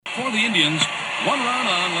for the Indians. 1 run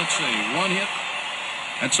on, let's see, 1 hit.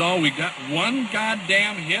 That's all. We got 1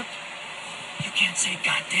 goddamn hit. You can't say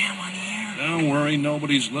goddamn on the air. Don't worry,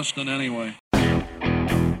 nobody's listening anyway.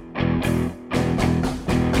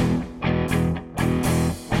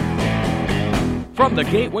 From the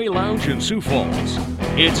Gateway Lounge in Sioux Falls,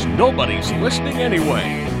 it's Nobody's Listening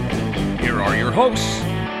Anyway. Here are your hosts,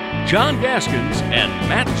 John Gaskins and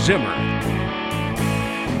Matt Zimmer.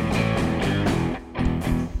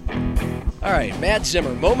 All right, Matt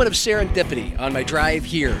Zimmer, moment of serendipity on my drive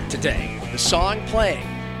here today. The song playing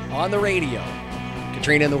on the radio,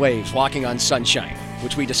 Katrina and the Waves, Walking on Sunshine,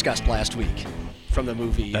 which we discussed last week from the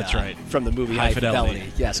movie. That's right. From the movie High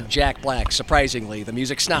Fidelity. Yes, Jack Black, surprisingly, the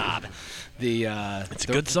music snob. It's a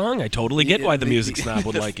good song. I totally get why the music snob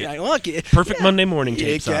would like it. Perfect Monday morning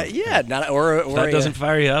tape song. Or that doesn't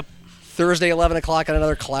fire you up. Thursday, 11 o'clock on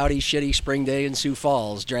another cloudy, shitty spring day in Sioux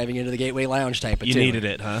Falls, driving into the Gateway Lounge type of You tune. needed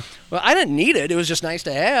it, huh? Well, I didn't need it. It was just nice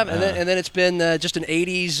to have. And then it's been just an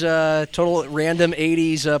 80s, total random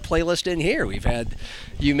 80s playlist in here. We've had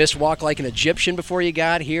You Missed Walk Like an Egyptian before you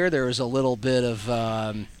got here. There was a little bit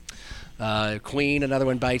of Queen, another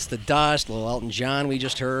one Bites the Dust, a little Elton John we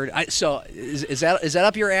just heard. So is that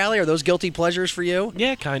up your alley? Are those guilty pleasures for you?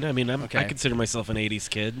 Yeah, kind of. I mean, I consider myself an 80s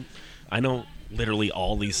kid. I know literally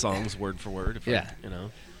all these songs word for word. I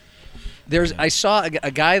saw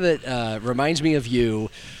a guy that reminds me of you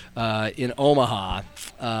in Omaha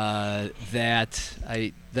that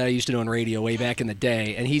I used to know on radio way back in the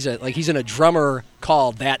day, and he's in a drummer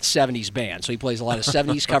called That 70s Band. So he plays a lot of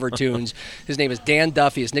 70s cover tunes. His name is Dan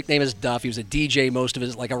Duffy. His nickname is Duff. He was a DJ most of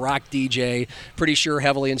his, like a rock DJ. Pretty sure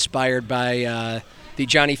heavily inspired by the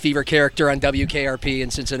Johnny Fever character on WKRP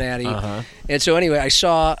in Cincinnati. And so anyway, I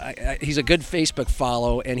saw, he's a good Facebook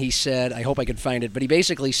follow, and he said, I hope I can find it, but he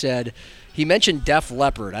basically said, he mentioned Def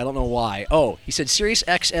Leppard. I don't know why. Oh, he said Sirius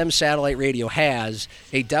XM Satellite Radio has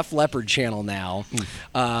a Def Leppard channel now.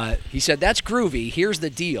 He said, that's groovy. Here's the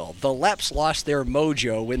deal. The Leps lost their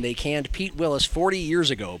mojo when they canned Pete Willis 40 years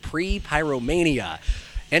ago, pre-Pyromania.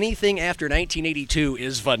 Anything after 1982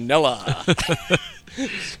 is vanilla.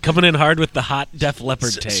 Coming in hard with the hot Def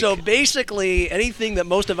Leppard take. So basically, anything that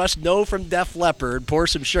most of us know from Def Leppard, Pour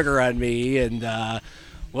Some Sugar on Me, and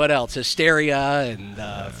what else? Hysteria and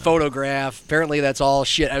Photograph. Apparently that's all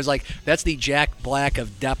shit. I was like, that's the Jack Black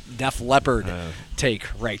of Def Leppard take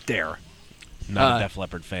right there. Not a Def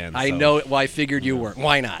Leppard fan. I know. Well, I figured you weren't.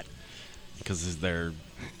 Why not? Because they're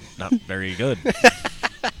not very good.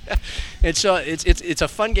 And so it's a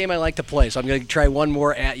fun game I like to play, so I'm going to try one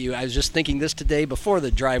more at you. I was just thinking this today before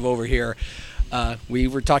the drive over here. We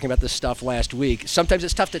were talking about this stuff last week. Sometimes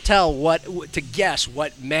it's tough to guess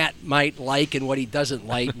what Matt might like and what he doesn't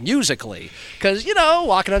like musically. Because,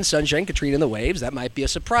 Walking on Sunshine, Katrina and the Waves, that might be a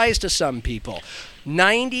surprise to some people.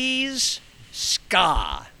 90s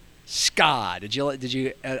ska. Did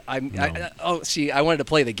you? No. I wanted to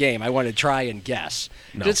play the game. I wanted to try and guess.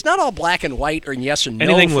 No. It's not all black and white or yes or no.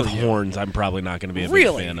 Anything with you. horns, I'm probably not going to be a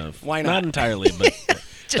really? big fan of. Why not? Not entirely, but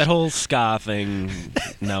that whole ska thing,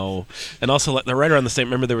 no. And also, they're right around the same.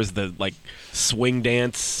 Remember, there was the swing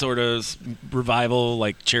dance sort of revival,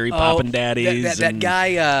 like Cherry Poppin' Daddies, that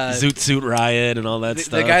guy, Zoot Suit Riot, and all that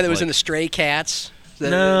stuff. The guy that was in the Stray Cats.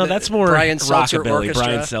 That's more Brian Setzer rockabilly. Orchestra.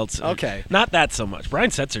 Brian Setzer. Okay. Not that so much. Brian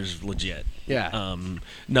Setzer's legit. Yeah.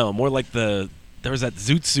 No, more like there was that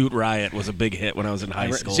Zoot Suit Riot was a big hit when I was in high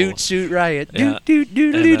school. Zoot Suit Riot. Yeah. I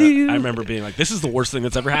I remember being like, this is the worst thing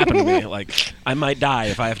that's ever happened to me. Like, I might die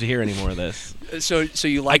if I have to hear any more of this. So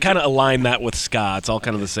you like? I kind of align that with ska. It's all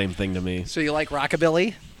kind of the same thing to me. So you like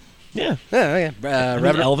rockabilly? Yeah. Oh, yeah.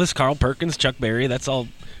 Elvis, Carl Perkins, Chuck Berry. That's all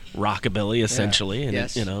rockabilly essentially, and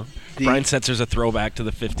yes. Brian Setzer's a throwback to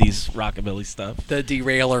the '50s rockabilly stuff. The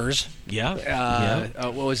Derailers. Yeah.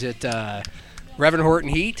 What was it? Reverend Horton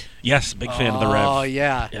Heat. Yes, big fan of the Rev. Oh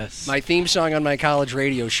yeah. Yes. My theme song on my college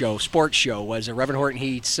radio show, sports show, was a Reverend Horton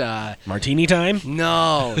Heat's. Martini Time.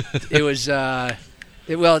 No, it was.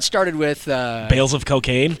 It started with Bales of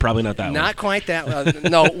Cocaine. Probably not that one. Not quite that.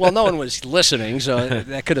 No. Well, no one was listening, so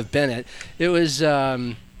that could have been it. It was.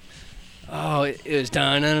 It was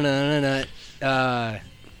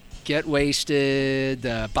Get Wasted,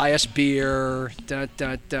 Buy Us Beer, I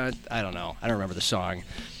don't know. I don't remember the song.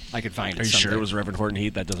 I could find it. Are you sure it was Reverend Horton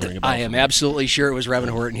Heat? That doesn't ring a bell. I am absolutely sure it was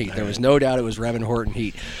Reverend Horton Heat. There was no doubt it was Reverend Horton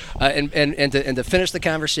Heat. And to finish the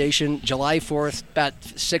conversation, July 4th, about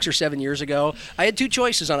 6 or 7 years ago, I had two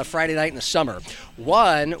choices on a Friday night in the summer.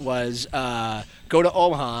 One was go to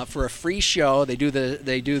Omaha for a free show. They do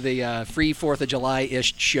the free 4th of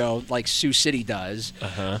July-ish show like Sioux City does.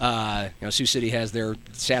 Sioux City has their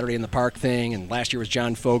Saturday in the Park thing, and last year was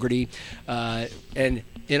John Fogerty. And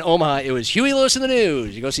in Omaha, it was Huey Lewis and the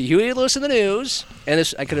News. You go see Huey Lewis and the News, and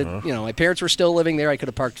this I could have, my parents were still living there. I could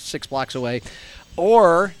have parked 6 blocks away,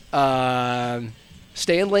 or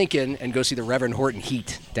stay in Lincoln and go see the Reverend Horton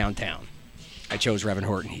Heat downtown. I chose Reverend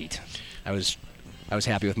Horton Heat. I was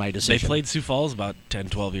happy with my decision. They played Sioux Falls about 10,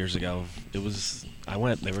 12 years ago. I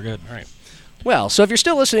went. They were good. All right. Well, so if you're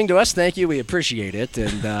still listening to us, thank you. We appreciate it,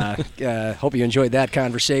 and hope you enjoyed that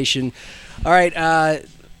conversation. All right.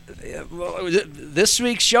 This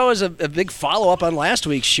week's show is a big follow-up on last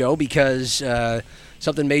week's show because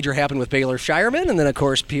something major happened with Baylor Shireman, and then, of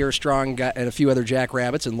course, Pierre Strong and a few other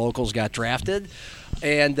Jackrabbits and locals got drafted.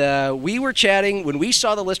 And we were chatting when we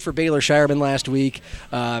saw the list for Baylor Shireman last week.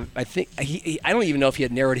 I think I don't even know if he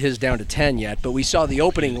had narrowed his down to 10 yet, but we saw the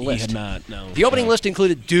opening list. He had not, no. The opening list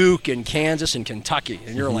included Duke and Kansas and Kentucky,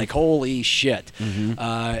 and you're like, holy shit.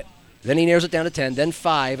 Then he narrows it down to 10, then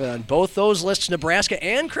 5. And on both those lists, Nebraska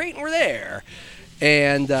and Creighton were there.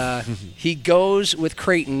 And he goes with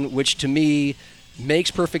Creighton, which to me makes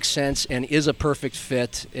perfect sense and is a perfect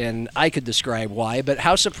fit, and I could describe why. But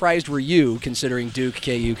how surprised were you, considering Duke,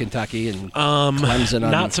 KU, Kentucky, and Clemson?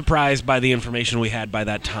 Not surprised by the information we had by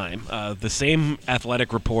that time. The same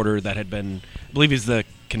athletic reporter that had been, I believe he's the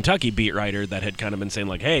Kentucky beat writer, that had kind of been saying,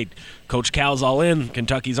 like, hey, Coach Cal's all in,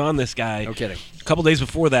 Kentucky's on this guy. No kidding. A couple days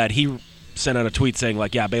before that, he sent out a tweet saying,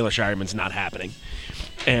 like, yeah, Baylor Shireman's not happening.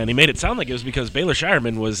 And he made it sound like it was because Baylor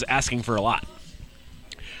Shireman was asking for a lot.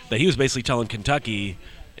 That he was basically telling Kentucky,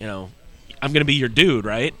 I'm going to be your dude,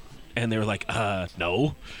 right? And they were like,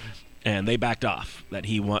 no. And they backed off. That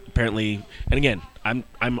he apparently, and again, I'm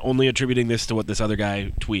only attributing this to what this other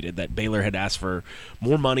guy tweeted, that Baylor had asked for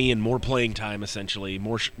more money and more playing time, essentially.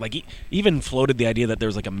 More, he even floated the idea that there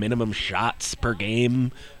was like a minimum shots per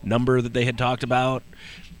game number that they had talked about,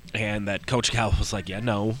 and that Coach Cal was like, yeah,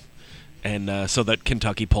 no. And so that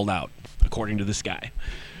Kentucky pulled out, according to this guy.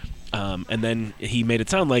 And then he made it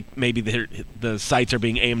sound like maybe the sights are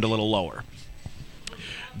being aimed a little lower.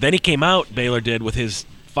 Then he came out, Baylor did, with his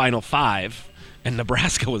final 5, and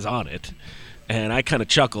Nebraska was on it. And I kind of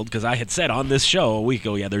chuckled because I had said on this show a week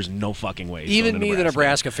ago, yeah, there's no fucking way. Even me, the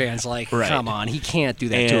Nebraska fans, like, come on, he can't do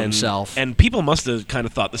that to himself. And people must have kind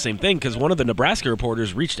of thought the same thing because one of the Nebraska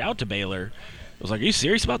reporters reached out to Baylor. I was like, are you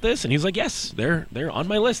serious about this? And he was like, yes, they're on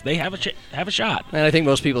my list. They have a shot. And I think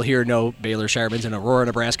most people here know Baylor Shireman's an Aurora,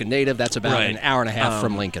 Nebraska native. That's about an hour and a half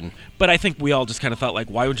from Lincoln. But I think we all just kind of thought, like,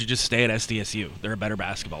 why would you just stay at SDSU? They're a better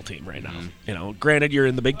basketball team right now. Granted, you're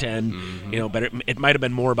in the Big Ten. But it might have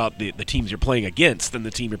been more about the teams you're playing against than the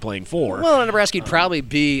team you're playing for. Well, Nebraska'd probably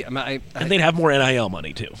be... and they'd have more NIL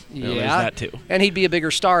money, too. There's that, too. And he'd be a bigger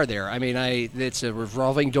star there. I mean, it's a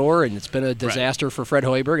revolving door, and it's been a disaster for Fred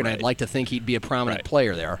Hoiberg, and I'd like to think he'd be a prominent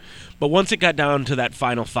player there. But once it got down to that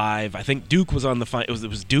final 5, I think Duke was on the final. It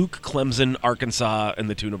was Duke, Clemson, Arkansas, and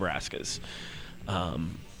the 2 Nebraskas.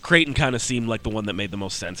 Creighton kind of seemed like the one that made the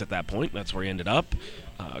most sense at that point. That's where he ended up.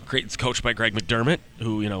 Creighton's coached by Greg McDermott,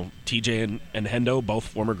 who, TJ and Hendo, both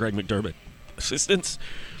former Greg McDermott assistants.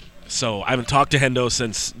 So I haven't talked to Hendo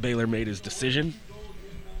since Baylor made his decision.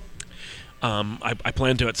 I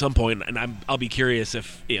plan to at some point, and I'll be curious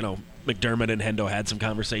if, McDermott and Hendo had some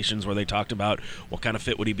conversations where they talked about what kind of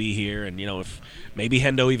fit would he be here, and if maybe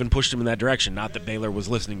Hendo even pushed him in that direction. Not that Baylor was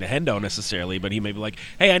listening to Hendo necessarily, but he may be like,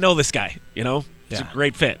 hey, I know this guy, it's a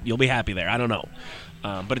great fit. You'll be happy there. I don't know.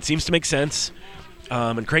 But it seems to make sense.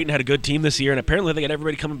 And Creighton had a good team this year, and apparently they got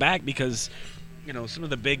everybody coming back because some of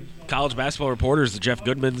the big college basketball reporters, the Jeff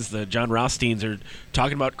Goodmans, the John Rothsteins, are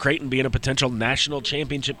talking about Creighton being a potential national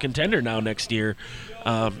championship contender now next year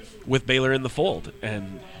with Baylor in the fold.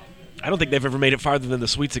 And I don't think they've ever made it farther than the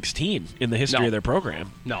Sweet 16 in the history of their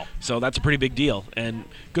program. No. So that's a pretty big deal. And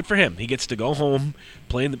good for him. He gets to go home,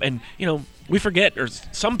 play in the – and, we forget, or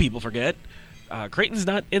some people forget, Creighton's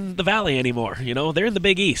not in the Valley anymore. They're in the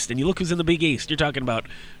Big East. And you look who's in the Big East. You're talking about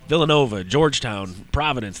Villanova, Georgetown,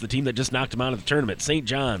 Providence, the team that just knocked them out of the tournament, St.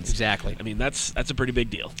 John's. Exactly. I mean, that's a pretty big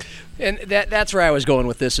deal. And that's where I was going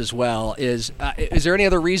with this as well. Is there any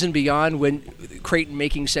other reason beyond when Creighton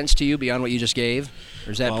making sense to you beyond what you just gave?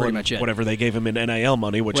 Or is that pretty much it? Whatever they gave him in NIL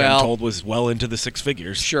money, which I'm told was well into the 6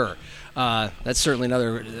 figures. Sure. That's certainly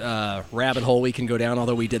another rabbit hole we can go down,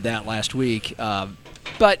 although we did that last week.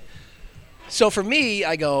 But so for me,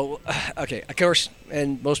 I go, okay, of course,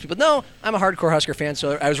 and most people know I'm a hardcore Husker fan,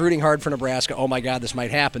 so I was rooting hard for Nebraska. Oh my God, this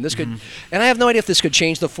might happen. This could, and I have no idea if this could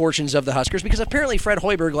change the fortunes of the Huskers, because apparently Fred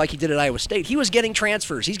Hoiberg, like he did at Iowa State, he was getting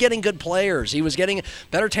transfers. He's getting good players. He was getting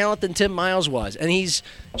better talent than Tim Miles was, and he's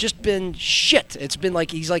just been shit. It's been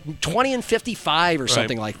like he's like 20-55 or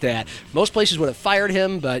something like that. Most places would have fired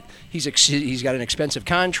him, but he's got an expensive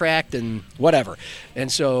contract and whatever.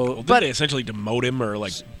 And so, well, did they essentially demote him or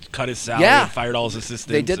like cut his salary and fired all his assistants?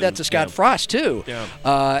 They did that to Scott Frost too.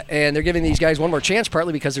 Yeah. And they're giving these guys one more chance,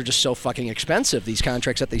 partly because they're just so fucking expensive, these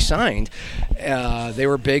contracts that they signed. They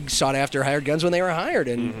were big, sought-after hired guns when they were hired,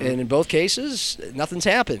 and in both cases, nothing's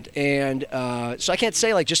happened. And so I can't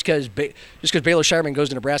say like just because Baylor Scheierman goes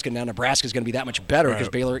to Nebraska, now Nebraska's going to be that much better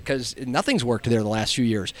because nothing's worked there the last few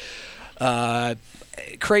years.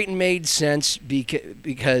 Creighton made sense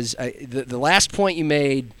because the last point you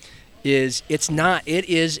made is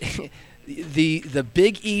the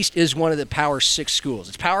Big East is one of the Power 6 schools.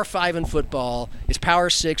 It's Power 5 in football. It's Power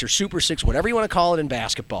 6 or Super 6, whatever you want to call it in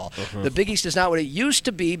basketball. The Big East is not what it used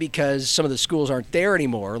to be because some of the schools aren't there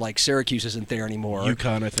anymore, like Syracuse isn't there anymore.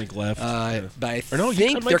 UConn, I think, left. But I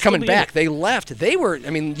think they're coming back. They left.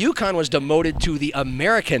 UConn was demoted to the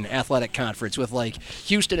American Athletic Conference with like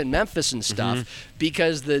Houston and Memphis and stuff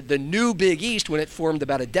because the new Big East, when it formed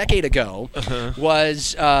about a decade ago,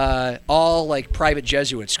 was all like private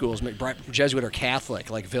Jesuit schools, Jesuit or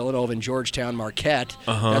Catholic, like Villanova and Georgetown, Marquette.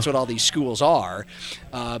 That's what all these schools are.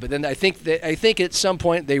 But then I think at some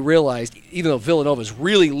point they realized, even though Villanova's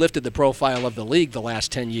really lifted the profile of the league the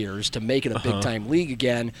last 10 years to make it a big-time league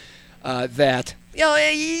again, that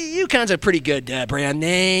UConn's a pretty good brand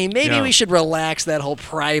name. Maybe we should relax that whole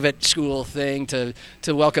private school thing to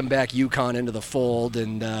welcome back UConn into the fold,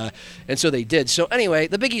 and so they did. So anyway,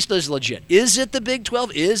 the Big East is legit. Is it the Big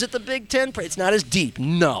 12? Is it the Big 10? It's not as deep.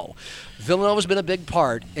 No. Villanova's been a big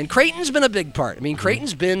part, and Creighton's been a big part. I mean,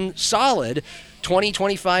 Creighton's been solid, 20,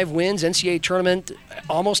 25 wins, NCAA tournament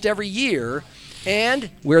almost every year,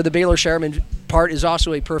 and where the Baylor Scheierman part is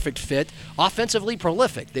also a perfect fit, offensively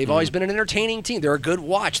prolific. They've always been an entertaining team. They're a good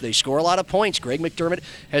watch. They score a lot of points. Greg McDermott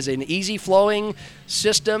has an easy-flowing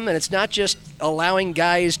system, and it's not just allowing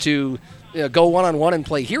guys to go one-on-one and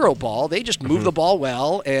play hero ball. They just move the ball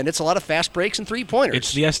well, and it's a lot of fast breaks and three-pointers.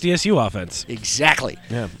 It's the SDSU offense. Exactly.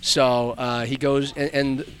 Yeah. So he goes,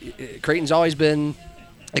 and Creighton's always been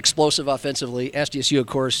explosive offensively. SDSU, of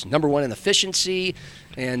course, number 1 in efficiency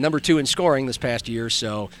and number 2 in scoring this past year,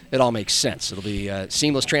 so it all makes sense. It'll be a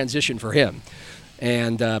seamless transition for him.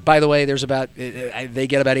 And by the way, there's they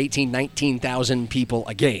get about 19,000 people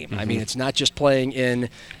a game. I mean, it's not just playing in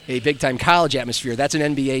a big-time college atmosphere. That's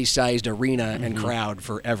an NBA-sized arena and crowd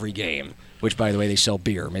for every game, which, by the way, they sell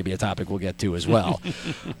beer. Maybe a topic we'll get to as well.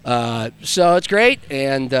 So it's great.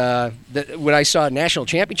 And when I saw a national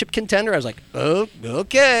championship contender, I was like, oh,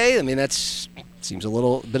 okay. I mean, that seems a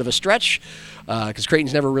little bit of a stretch because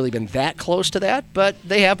Creighton's never really been that close to that, but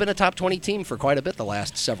they have been a top 20 team for quite a bit the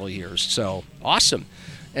last several years. So awesome.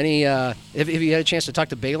 Have you had a chance to talk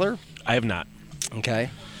to Baylor? I have not. Okay.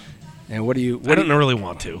 And I don't really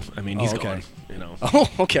want to. I mean, he's gone. Oh,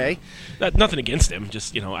 okay. Nothing against him.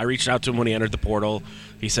 Just, I reached out to him when he entered the portal.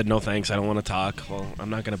 He said, no thanks, I don't want to talk. Well, I'm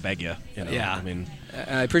not going to beg you. Yeah. I mean,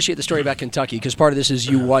 I appreciate the story about Kentucky because part of this is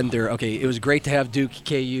you wonder, okay, it was great to have Duke,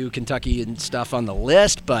 KU, Kentucky and stuff on the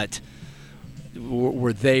list, but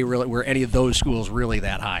were any of those schools really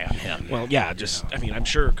that high on him? Well, yeah, I'm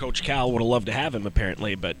sure Coach Cal would have loved to have him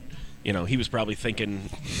apparently, but he was probably thinking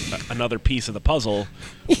another piece of the puzzle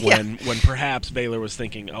when perhaps Baylor was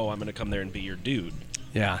thinking, oh, I'm going to come there and be your dude.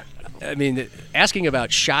 Yeah. I mean, asking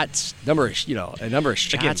about shots, a number of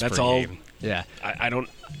shots again, that's per all. game. Yeah. I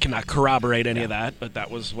cannot corroborate any of that, but that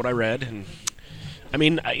was what I read. And I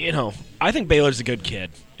mean, I think Baylor's a good kid,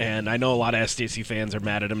 and I know a lot of SDSU fans are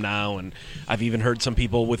mad at him now, and I've even heard some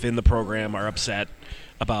people within the program are upset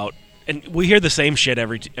about. And we hear the same shit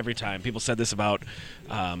every time. People said this about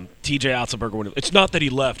T.J. Otzelberger. It's not that he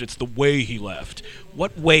left; it's the way he left.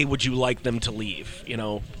 What way would you like them to leave?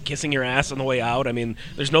 Kissing your ass on the way out. I mean,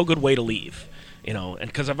 there's no good way to leave. And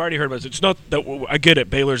because I've already heard about it, it's not that I get it.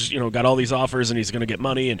 Baylor's got all these offers and he's going to get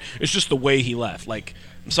money, and it's just the way he left. Like,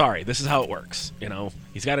 I'm sorry, this is how it works.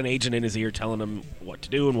 He's got an agent in his ear telling him what to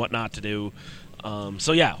do and what not to do.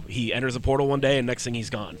 So yeah, he enters the portal one day and next thing he's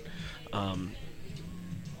gone.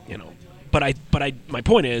 But my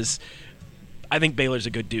point is, I think Baylor's a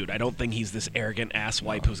good dude. I don't think he's this arrogant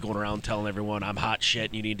asswipe who's going around telling everyone I'm hot shit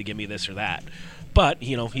and you need to give me this or that. But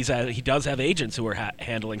he does have agents who are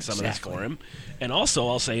handling some of this for him. And also,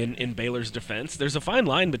 I'll say in Baylor's defense, there's a fine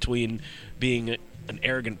line between being an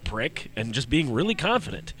arrogant prick and just being really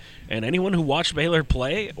confident. And anyone who watched Baylor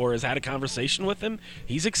play or has had a conversation with him,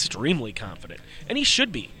 he's extremely confident. And he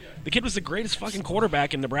should be. The kid was the greatest fucking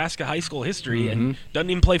quarterback in Nebraska high school history and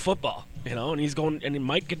doesn't even play football, and he's going, and he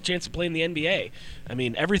might get a chance to play in the NBA. I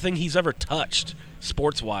mean, everything he's ever touched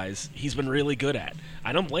sports-wise, he's been really good at.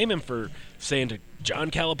 I don't blame him for saying to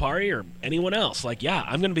John Calipari or anyone else, like, yeah,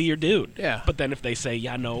 I'm going to be your dude. Yeah. But then if they say,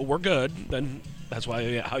 yeah, no, we're good, then that's how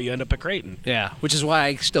you end up at Creighton. Yeah, which is why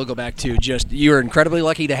I still go back to just you're incredibly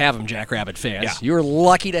lucky to have him, Jackrabbit fans. Yeah. You're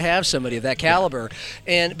lucky to have somebody of that caliber.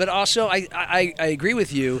 Yeah. But also I agree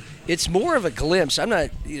with you. It's more of a glimpse. I'm not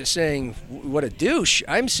saying what a douche.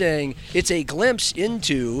 I'm saying it's a glimpse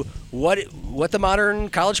into what the modern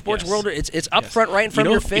college sports world. It's up front, right in front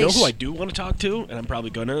of your face. You know who I do want to talk to, and I'm probably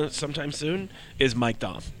gonna sometime soon, is Mike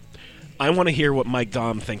Daum. I want to hear what Mike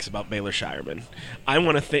Daum thinks about Baylor Shireman. I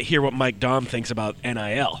want to hear what Mike Daum thinks about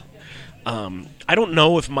NIL. I don't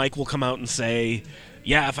know if Mike will come out and say,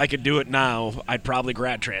 yeah, if I could do it now, I'd probably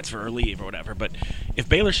grad transfer or leave or whatever. But if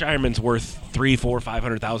Baylor Shireman's worth $300,000,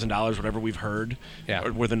 $400,000, $500,000, whatever we've heard,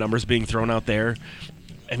 or where the numbers being thrown out there,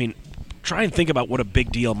 I mean, try and think about what a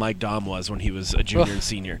big deal Mike Daum was when he was a junior and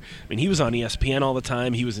senior. I mean, he was on ESPN all the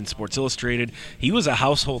time. He was in Sports Illustrated. He was a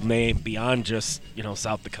household name beyond just,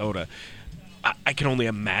 South Dakota. I can only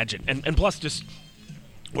imagine. And plus, just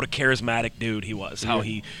what a charismatic dude he was. How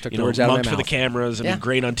he mugged for the cameras and was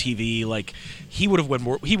great on TV. Like, he would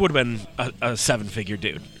have been a seven-figure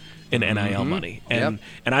dude in NIL money. And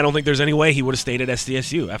I don't think there's any way he would have stayed at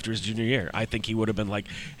SDSU after his junior year. I think he would have been like,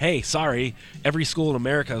 hey, sorry, every school in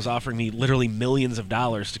America is offering me literally millions of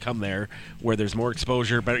dollars to come there where there's more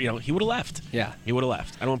exposure. But, he would have left. Yeah. He would have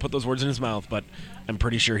left. I don't want to put those words in his mouth, but I'm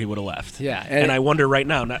pretty sure he would have left. Yeah. And I wonder right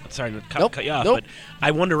now, sorry to cut you off, but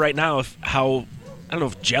I wonder right now I don't know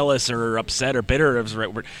if jealous or upset or bitter is the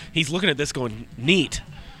right word. He's looking at this going, neat.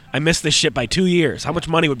 I missed this shit by 2 years. How much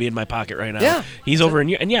money would be in my pocket right now? Yeah. He's over in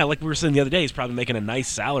Europe. And like we were saying the other day, he's probably making a nice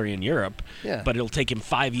salary in Europe. Yeah. But it'll take him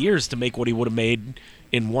 5 years to make what he would have made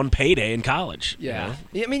in one payday in college. Yeah.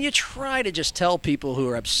 I mean, you try to just tell people who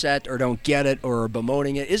are upset or don't get it or are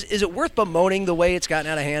bemoaning it. Is it worth bemoaning the way it's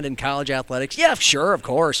gotten out of hand in college athletics? Yeah, sure, of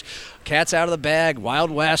course. Cat's out of the bag,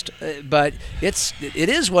 Wild West. But it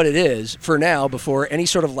is what it is for now before any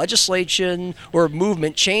sort of legislation or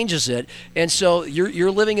movement changes it. And so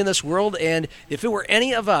you're living in this world, and if it were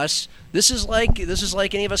any of us, this is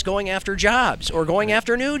like any of us going after jobs or going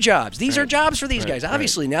after new jobs. These are jobs for these guys.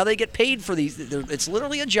 Obviously, now they get paid for these. It's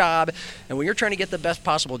literally a job, and when you're trying to get the best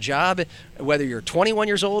possible job, whether you're 21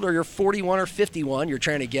 years old or you're 41 or 51, you're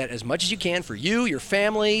trying to get as much as you can for you, your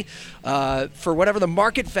family, for whatever the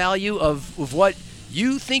market value of what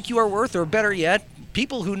you think you are worth, or better yet,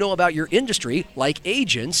 people who know about your industry, like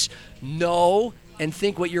agents, know and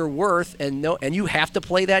think what you're worth, and you have to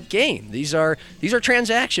play that game. These are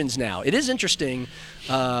transactions now. It is interesting.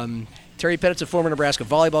 Terry Pettit's a former Nebraska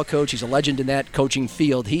volleyball coach. He's a legend in that coaching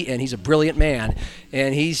field. He's a brilliant man,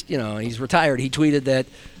 and he's retired. He tweeted that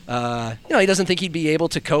he doesn't think he'd be able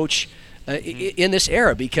to coach in this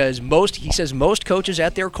era because he says most coaches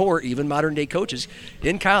at their core, even modern day coaches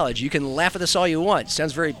in college, you can laugh at this all you want. It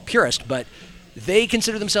sounds very purist, but they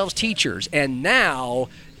consider themselves teachers, and now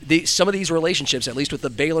some of these relationships, at least with the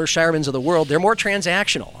Baylor Shiremans of the world, they're more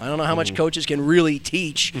transactional. I don't know how much coaches can really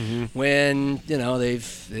teach when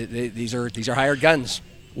these are hired guns.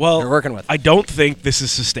 Well, they're working with. I don't think this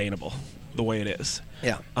is sustainable the way it is.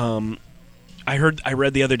 Yeah. I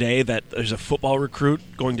read the other day that there's a football recruit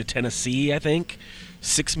going to Tennessee. I think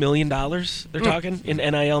 $6 million they're talking in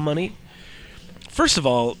NIL money. First of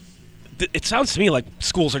all, it sounds to me like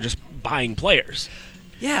schools are just buying players.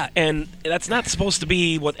 Yeah. And that's not supposed to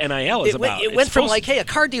be what NIL is about. It went from like, hey, a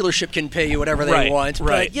car dealership can pay you whatever they want.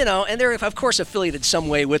 But, and they're, of course, affiliated some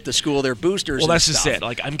way with the school. They're boosters. Well, that's just it.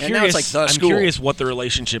 Like, I'm curious. I'm curious what the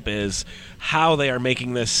relationship is, how they are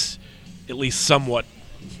making this at least somewhat,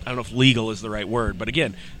 I don't know if legal is the right word, but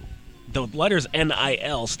again, the letters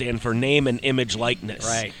NIL stand for name and image likeness.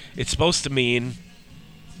 Right. It's supposed to mean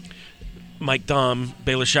Mike Daum,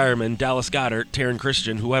 Baylor Shireman, Dallas Goddard, Taryn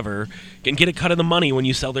Christian, whoever, can get a cut of the money when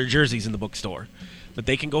you sell their jerseys in the bookstore. But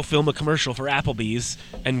they can go film a commercial for Applebee's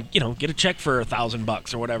and, get a check for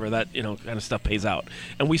 $1,000 or whatever that, kind of stuff pays out.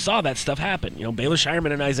 And we saw that stuff happen. Baylor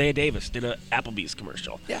Shireman and Isaiah Davis did a Applebee's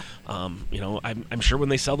commercial. Yeah. I'm sure when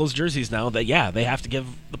they sell those jerseys now that, they have to give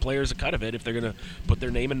the players a cut of it if they're going to put their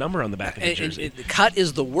name and number on the back of the jersey. The cut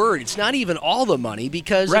is the word. It's not even all the money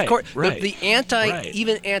because, of course, the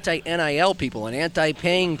anti-NIL people and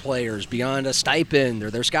anti-paying players beyond a stipend or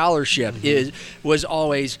their scholarship was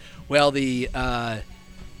always, well,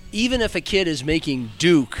 even if a kid is making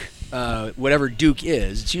Duke whatever Duke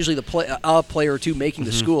is. It's usually a player or two making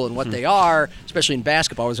the school, and what they are, especially in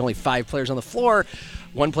basketball, there's only 5 players on the floor.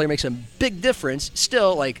 One player makes a big difference.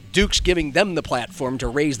 Still, like, Duke's giving them the platform to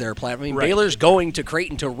raise their platform. I mean, Baylor's going to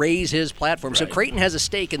Creighton to raise his platform. So Creighton has a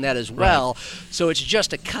stake in that as well. So it's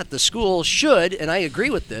just a cut. The school should, and I agree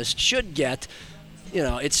with this, should get,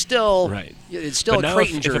 it's still it's still but a now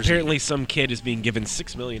Creighton if jersey. apparently some kid is being given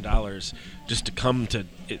 $6 million just to come to,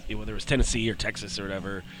 whether it was Tennessee or Texas or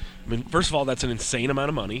whatever. I mean, first of all, that's an insane amount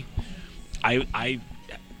of money.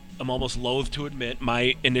 I'm almost loath to admit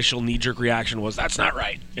my initial knee-jerk reaction was, that's not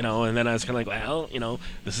right, and then I was kind of like, well,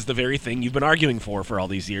 this is the very thing you've been arguing for all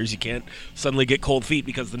these years. You can't suddenly get cold feet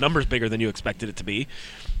because the number's bigger than you expected it to be.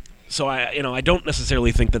 So I don't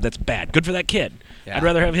necessarily think that that's bad. Good for that kid. Yeah. I'd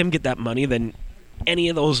rather have him get that money than any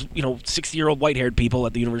of those, 60-year-old white-haired people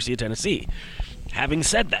at the University of Tennessee. Having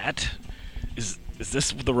said that, is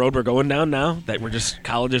this the road we're going down now? That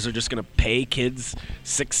colleges are just going to pay kids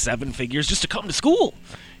 6-7 figures just to come to school?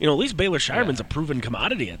 At least Baylor Scheierman's a proven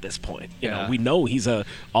commodity at this point. We know he's a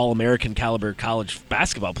all-American caliber college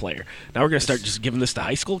basketball player. Now we're going to start just giving this to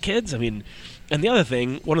high school kids? I mean, and the other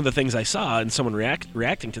thing, one of the things I saw and someone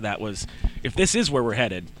reacting to that was, if this is where we're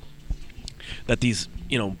headed, that these,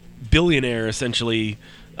 billionaire essentially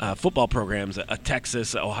football programs, a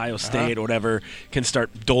Texas, Ohio State, or whatever, can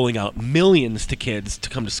start doling out millions to kids to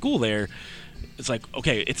come to school there. It's like,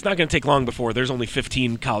 okay, it's not going to take long before there's only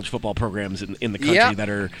 15 college football programs in the country that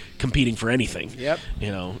are competing for anything. Yep.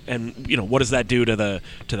 And what does that do to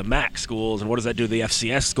the MAC schools, and what does that do to the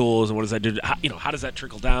FCS schools, and what does that do to, how does that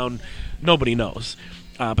trickle down? Nobody knows.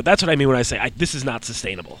 But that's what I mean when I say this is not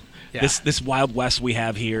sustainable. Yeah. This Wild West we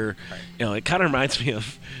have here, it kind of reminds me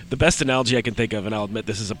of the best analogy I can think of, and I'll admit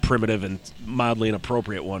this is a primitive and mildly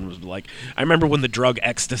inappropriate one, was like, I remember when the drug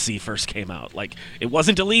ecstasy first came out. Like, it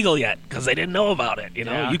wasn't illegal yet because they didn't know about it.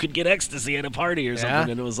 You could get ecstasy at a party or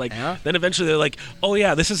something, and it was like, then eventually they're like, oh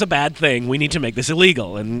yeah, this is a bad thing. We need to make this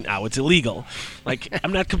illegal, and now it's illegal. Like,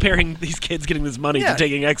 I'm not comparing these kids getting this money to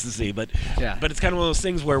taking ecstasy, but it's kind of one of those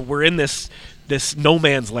things where we're in this no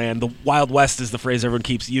man's land. The Wild West is the phrase everyone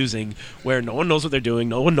keeps using, where no one knows what they're doing.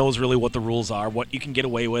 No one knows really what the rules are, what you can get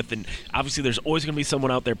away with. And obviously there's always going to be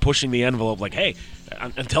someone out there pushing the envelope like, hey,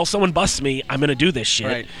 until someone busts me, I'm going to do this shit.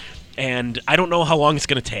 Right. And I don't know how long it's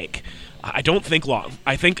going to take. I don't think long.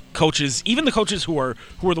 I think coaches, even the coaches who are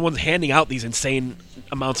the ones handing out these insane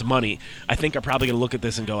amounts of money, I think are probably going to look at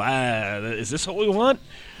this and go, is this what we want?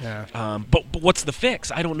 Yeah. But what's the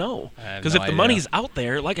fix? I don't know. Because if the money's out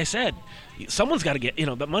there, like I said, someone's got to get,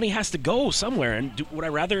 the money has to go somewhere. And would I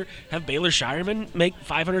rather have Baylor Scheierman make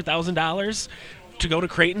 $500,000 to go to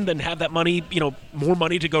Creighton than have that money, more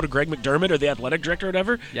money to go to Greg McDermott or the athletic director or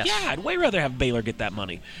whatever? Yes. Yeah, I'd way rather have Baylor get that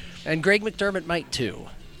money. And Greg McDermott might too.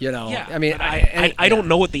 Yeah, I mean, I don't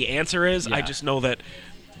know what the answer is. Yeah. I just know that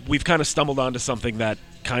we've kind of stumbled onto something that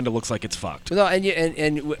kind of looks like it's fucked. No,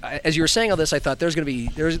 and as you were saying all this, I thought there are going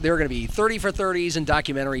to be 30 for 30s and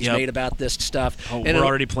documentaries made about this stuff. Oh, and we're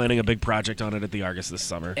already planning a big project on it at the Argus this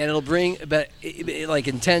summer. And it'll bring, but like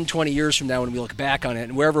in 10, 20 years from now, when we look back on it,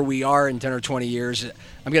 and wherever we are in 10 or 20 years,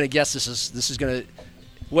 I'm going to guess this is going to.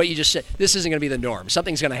 What you just said, this isn't going to be the norm.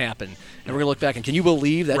 Something's going to happen, and we're going to look back and can you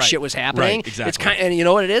believe that shit was happening? Right, exactly. It's and you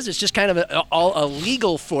know what it is? It's just kind of a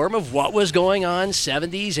legal form of what was going on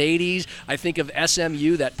 70s, 80s. I think of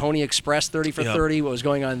SMU, that Pony Express 30 for 30, what was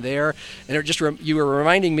going on there, and it just you were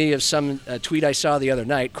reminding me of some tweet I saw the other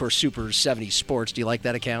night. Of course, Super 70s Sports. Do you like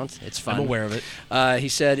that account? It's fun. I'm aware of it. He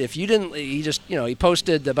said if you didn't, he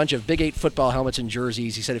posted a bunch of Big 8 football helmets and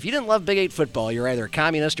jerseys. He said if you didn't love Big 8 football, you're either a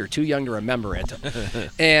communist or too young to remember it.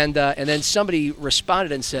 And then somebody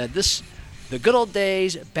responded and said, the good old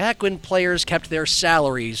days, back when players kept their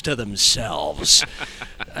salaries to themselves.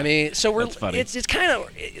 I mean, so it's kind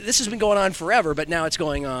of, this has been going on forever, but now it's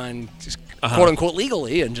going on just quote-unquote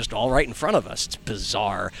legally and just all right in front of us. It's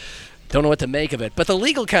bizarre. Don't know what to make of it. But the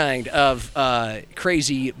legal kind of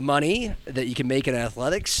crazy money that you can make in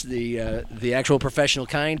athletics, the actual professional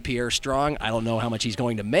kind, Pierre Strong, I don't know how much he's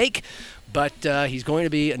going to make, but he's going to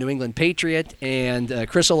be a New England Patriot, and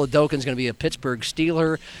Chris Oladokun is going to be a Pittsburgh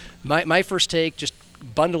Steeler. My first take, just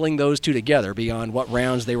bundling those two together beyond what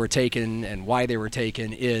rounds they were taken and why they were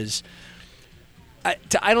taken, is I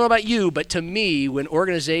don't know about you, but to me, when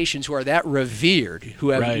organizations who are that revered, who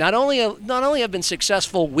have not only have been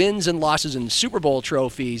successful, wins and losses in Super Bowl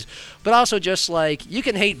trophies, but also just like, you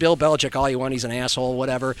can hate Bill Belichick all you want, he's an asshole,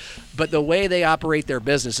 whatever, but the way they operate their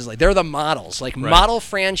business is like they're the models, like model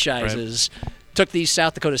franchises. Took these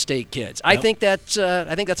South Dakota State kids. Yep. I think that's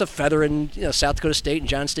a feather in South Dakota State and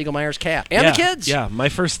John Stiegelmeier's cap, and the kids. Yeah, my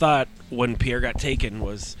first thought when Pierre got taken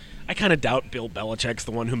was, I kind of doubt Bill Belichick's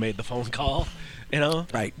the one who made the phone call,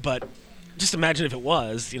 Right. But just imagine if it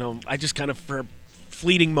was, I just kind of for a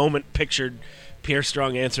fleeting moment pictured Pierre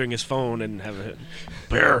Strong answering his phone and having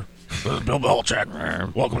Pierre, this is Bill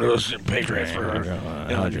Belichick. Welcome to the Patriots.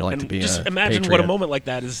 How'd you like to be just a imagine Patriot? what a moment like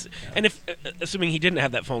that is. And if, assuming he didn't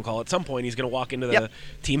have that phone call, at some point he's going to walk into the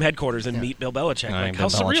team headquarters and meet Bill Belichick. Hi, Like, Bill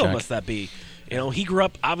how surreal Belichick. must that be? He grew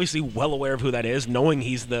up obviously well aware of who that is, knowing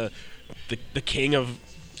he's the king of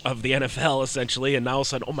the NFL essentially, and now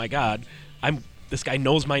said, "Oh my God, this guy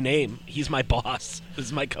knows my name. He's my boss. This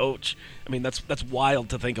is my coach." I mean, that's wild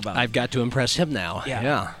to think about. I've got to impress him now.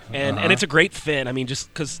 Yeah. And it's a great fit. I mean, just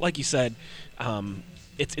because, like you said,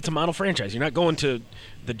 it's a model franchise. You're not going to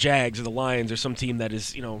the Jags or the Lions or some team that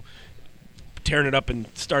is tearing it up and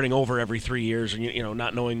starting over every 3 years, and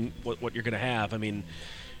not knowing what you're going to have. I mean,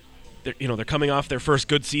 they're coming off their first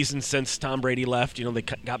good season since Tom Brady left. They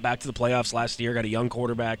got back to the playoffs last year, got a young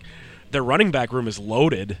quarterback. Their running back room is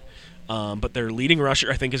loaded, but their leading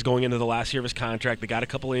rusher, I think, is going into the last year of his contract. They got a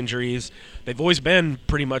couple injuries. They've always been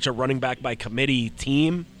pretty much a running back by committee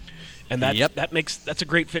team, and that's a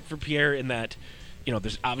great fit for Pierre in that.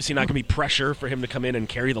 There's obviously not going to be pressure for him to come in and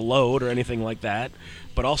carry the load or anything like that,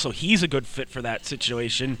 but also he's a good fit for that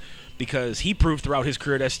situation because he proved throughout his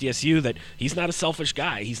career at SDSU that he's not a selfish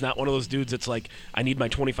guy. He's not one of those dudes that's like, I need my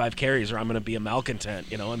 25 carries or I'm going to be a malcontent.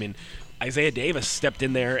 I mean, Isaiah Davis stepped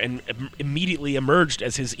in there and immediately emerged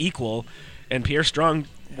as his equal, and Pierre Strong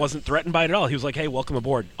wasn't threatened by it at all. He was like, hey, welcome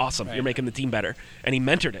aboard. Awesome. Right. You're making the team better. And he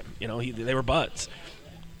mentored him. They were buds.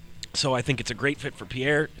 So I think it's a great fit for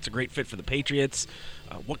Pierre. It's a great fit for the Patriots.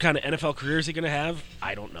 What kind of NFL career is he going to have?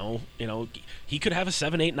 I don't know. He could have a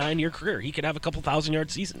 7, 8, 9-year career. He could have a couple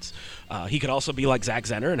 1,000-yard seasons. He could also be like Zach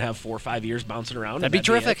Zenner and have 4 or 5 years bouncing around. That'd be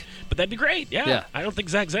terrific. But that'd be great. Yeah. I don't think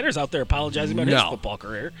Zach Zenner's out there apologizing about his football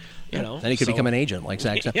career. Then he could become an agent like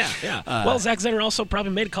Zach Zenner. Yeah. Well, Zach Zenner also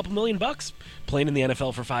probably made a couple $1 million playing in the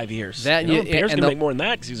NFL for 5 years. Pierre's going to make more than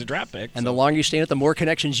that because he was a draft pick. And the longer you stay in it, the more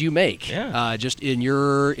connections you make. Yeah. Just within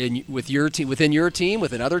your team,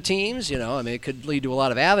 within other teams. I mean, it could lead to a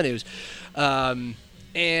lot of avenues.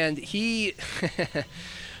 And he.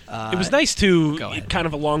 It was nice to, kind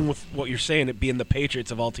of along with what you're saying, it being the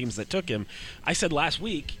Patriots of all teams that took him. I said last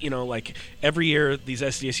week, like every year these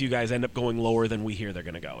SDSU guys end up going lower than we hear they're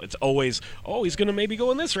going to go. It's always, he's going to maybe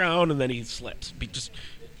go in this round, and then he slips.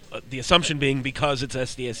 The assumption being because it's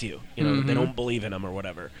SDSU. They don't believe in him or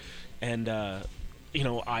whatever. And,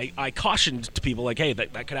 I cautioned to people like, hey,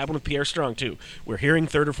 that could happen with Pierre Strong too. We're hearing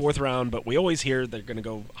 3rd or 4th round, but we always hear they're going to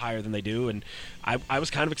go higher than they do. And I was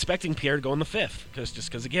kind of expecting Pierre to go in the 5th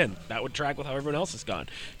because, again, that would track with how everyone else has gone.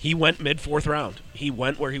 He went mid-4th round. He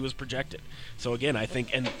went where he was projected. So, again, I think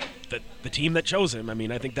 – and the team that chose him, I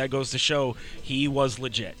mean, I think that goes to show he was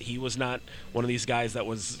legit. He was not one of these guys that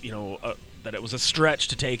was, that it was a stretch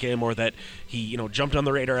to take him or that he, jumped on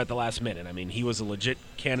the radar at the last minute. I mean, he was a legit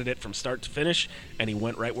candidate from start to finish, and he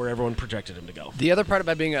went right where everyone projected him to go. The other part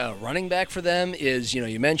about being a running back for them is,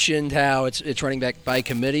 you mentioned how it's running back by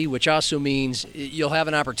committee, which also means you'll have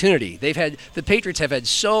an opportunity. The Patriots have had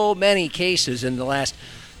so many cases in the last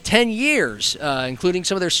 10 years, including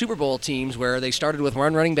some of their Super Bowl teams where they started with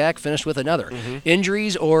one running back, finished with another.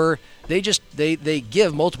 Injuries, or they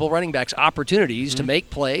give multiple running backs opportunities to make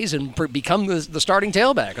plays and become the starting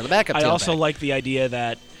tailback or the backup tailback. I also like the idea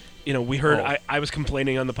that, we heard, I was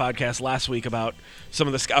complaining on the podcast last week about some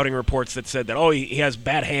of the scouting reports that said that, he has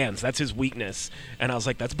bad hands. That's his weakness. And I was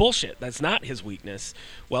like, that's bullshit. That's not his weakness.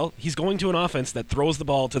 Well, he's going to an offense that throws the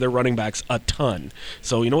ball to their running backs a ton.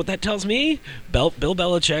 So you know what that tells me? Bill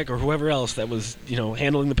Belichick or whoever else that was,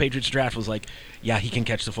 handling the Patriots draft was like, yeah, he can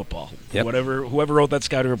catch the football. Yep. Whoever wrote that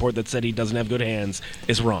scouting report that said he doesn't have good hands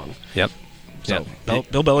is wrong. Yep. So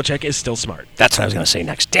Bill Belichick is still smart. That's what I was going to say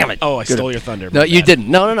next. Damn it! I stole your thunder. No, you didn't.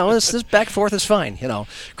 No. This back and forth is fine.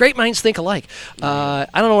 Great minds think alike. I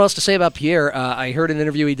don't know what else to say about Pierre. I heard an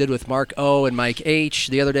interview he did with Mark O and Mike H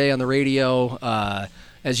the other day on the radio.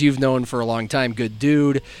 As you've known for a long time, good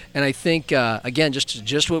dude. And I think again,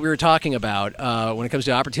 just what we were talking about when it comes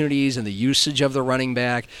to opportunities and the usage of the running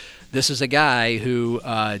back. This is a guy who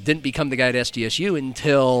didn't become the guy at SDSU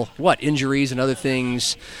until, injuries and other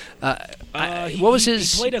things. What was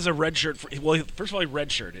his... He played as a redshirt. First of all, he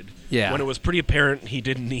redshirted. Yeah. When it was pretty apparent he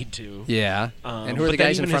didn't need to. Yeah. And who are the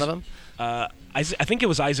guys in front of him? I think it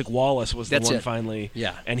was Isaac Wallace was the one finally.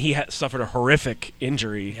 Yeah. And he suffered a horrific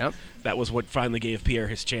injury. Yep. That was what finally gave Pierre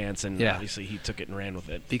his chance, and obviously he took it and ran with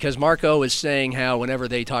it. Because Marco was saying how whenever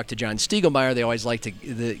they talk to John Stiegelmeier, they always like to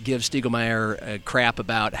give Stiegelmeier crap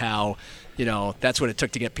about how, that's what it took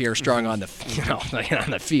to get Pierre Strong on the, on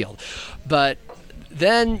the field. But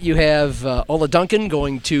Then you have Ola Duncan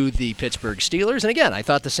going to the Pittsburgh Steelers. And again, I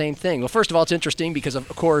thought the same thing. Well, first of all, it's interesting because, of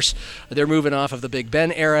course, they're moving off of the Big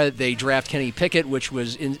Ben era. They draft Kenny Pickett, which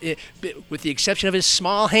was, with the exception of his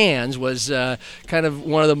small hands, was kind of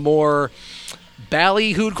one of the more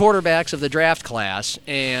ballyhooed quarterbacks of the draft class.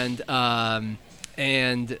 And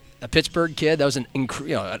a Pittsburgh kid. That was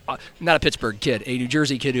not a Pittsburgh kid, a New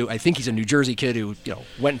Jersey kid who I think he's a New Jersey kid who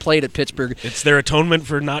went and played at Pittsburgh. It's their atonement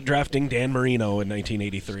for not drafting Dan Marino in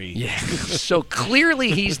 1983. Yeah. So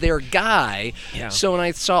clearly he's their guy. Yeah. So when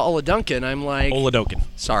I saw Ola Duncan, I'm like, Oladokin.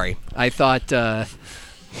 Sorry, I thought, well,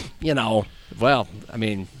 I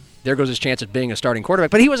mean, there goes his chance at being a starting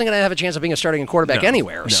quarterback. But he wasn't going to have a chance of being a starting quarterback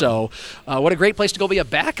anywhere. No. So what a great place to go be a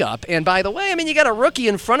backup. And by the way, I mean, you got a rookie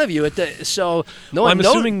in front of you. I'm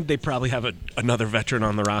assuming they probably have another veteran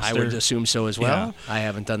on the roster. I would assume so as well. Yeah. I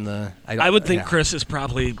haven't done the... I would think Chris is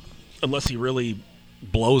probably, unless he really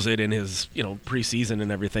blows it in his preseason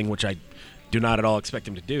and everything, which I do not at all expect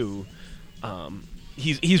him to do,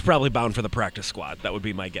 he's probably bound for the practice squad. That would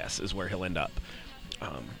be my guess, is where he'll end up.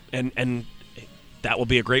 And that will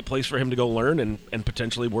be a great place for him to go learn and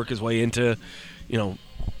potentially work his way into,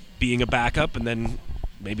 being a backup and then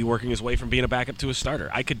maybe working his way from being a backup to a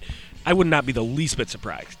starter. I would not be the least bit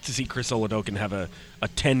surprised to see Chris Oladokin have a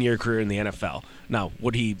 10-year career in the NFL. Now,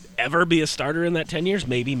 would he ever be a starter in that 10 years?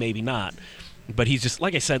 Maybe, maybe not. But he's just,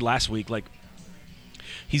 like I said last week,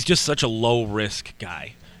 he's just such a low-risk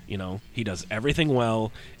guy. He does everything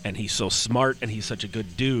well, and he's so smart, and he's such a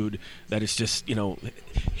good dude that it's just,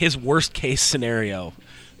 his worst-case scenario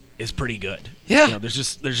is pretty good. Yeah. There's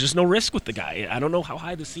just no risk with the guy. I don't know how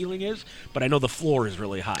high the ceiling is, but I know the floor is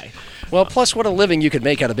really high. Well, plus what a living you could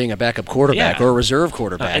make out of being a backup quarterback or a reserve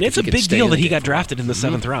quarterback. And it's a big deal that he got drafted in the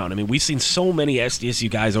 7th round. I mean, we've seen so many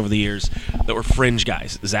SDSU guys over the years that were fringe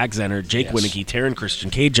guys. Zach Zenner, Jake Wieneke, Taron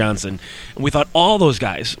Christian, Cade Johnson. And we thought all those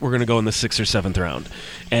guys were going to go in the 6th or 7th round.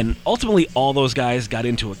 And ultimately, all those guys got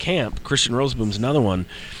into a camp. Christian Roseboom's another one.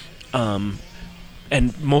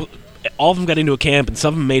 All of them got into a camp, and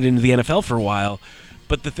some of them made it into the NFL for a while.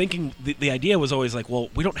 But the idea was always like, well,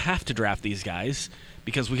 we don't have to draft these guys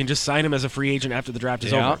because we can just sign them as a free agent after the draft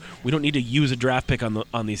is over. We don't need to use a draft pick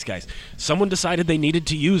on these guys. Someone decided they needed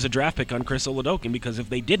to use a draft pick on Chris Oladokin because if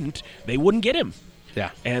they didn't, they wouldn't get him. Yeah.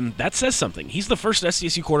 And that says something. He's the first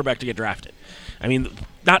SDSU quarterback to get drafted. I mean,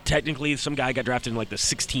 not technically. Some guy got drafted in the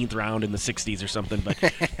 16th round in the 60s or something, but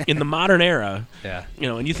in the modern era,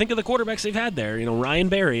 and you think of the quarterbacks they've had there, Ryan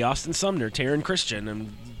Berry, Austin Sumner, Taron Christian,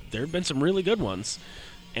 and there have been some really good ones.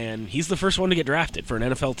 And he's the first one to get drafted for an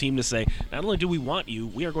NFL team to say, not only do we want you,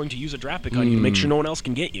 we are going to use a draft pick on you to make sure no one else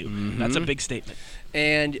can get you. Mm-hmm. That's a big statement.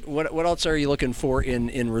 And what else are you looking for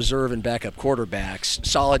in reserve and backup quarterbacks?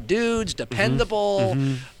 Solid dudes, dependable,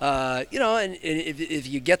 and if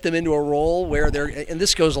you get them into a role where they're, and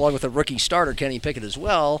this goes along with a rookie starter, Kenny Pickett as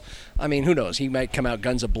well. I mean, who knows? He might come out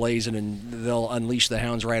guns a-blazing and they'll unleash the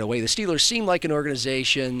hounds right away. The Steelers seem like an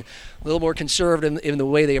organization a little more conservative in the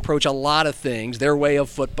way they approach a lot of things. Their way of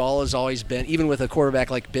football has always been, even with a quarterback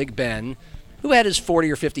like Big Ben, who had his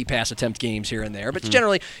 40 or 50 pass attempt games here and there. But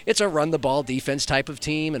generally, it's a run-the-ball defense type of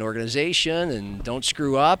team, an organization, and don't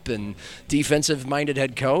screw up, and defensive-minded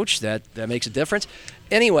head coach. That makes a difference.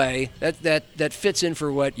 Anyway, that fits in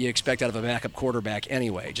for what you expect out of a backup quarterback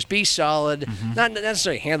anyway. Just be solid, not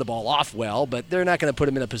necessarily hand the ball off well, but they're not going to put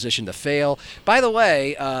him in a position to fail. By the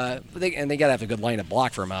way, they got to have a good line of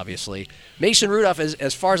block for him, obviously. Mason Rudolph,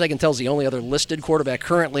 as far as I can tell, is the only other listed quarterback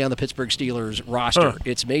currently on the Pittsburgh Steelers roster.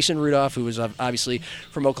 It's Mason Rudolph, who is obviously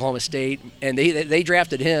from Oklahoma State, and they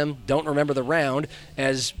drafted him, don't remember the round,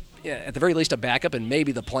 as at the very least a backup and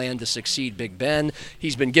maybe the plan to succeed Big Ben.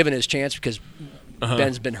 He's been given his chance because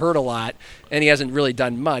Ben's been hurt a lot, and he hasn't really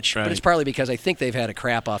done much. Right. But it's partly because I think they've had a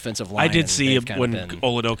crap offensive line. I did see when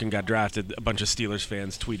Oladokin got drafted, a bunch of Steelers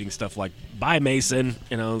fans tweeting stuff like, bye, Mason,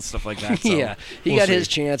 stuff like that. So yeah, he got his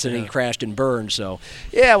chance, and he crashed and burned. So,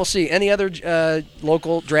 yeah, we'll see. Any other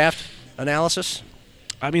local draft analysis?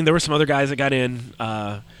 I mean, there were some other guys that got in.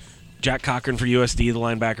 Jack Cochran for USD, the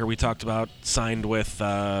linebacker we talked about, signed with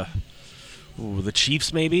the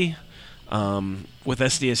Chiefs maybe, with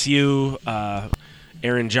SDSU.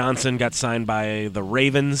 Aaron Johnson got signed by the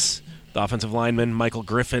Ravens, the offensive lineman. Michael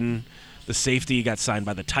Griffin, the safety, got signed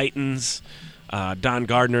by the Titans. Don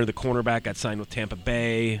Gardner, the cornerback, got signed with Tampa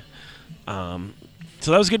Bay. So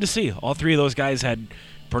that was good to see. All three of those guys had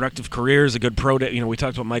productive careers, a good pro day. We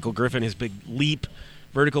talked about Michael Griffin, his big leap,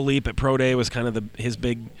 vertical leap at pro day was kind of his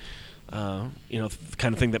big The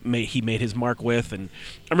kind of thing that he made his mark with. And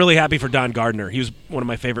I'm really happy for Don Gardner. He was one of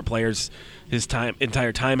my favorite players his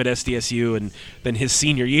entire time at SDSU, and then his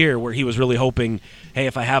senior year where he was really hoping, hey,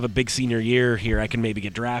 if I have a big senior year here, I can maybe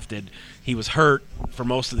get drafted. He was hurt for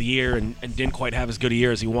most of the year and didn't quite have as good a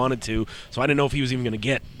year as he wanted to, so I didn't know if he was even going to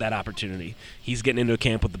get that opportunity. He's getting into a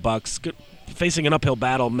camp with the Bucks, facing an uphill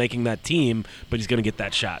battle making that team, but he's going to get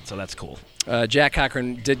that shot, so that's cool. Jack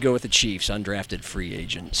Cochran did go with the Chiefs, undrafted free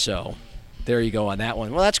agent, so there you go on that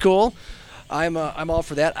one. Well, that's cool. I'm all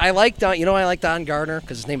for that. I like Don. I like Don Gardner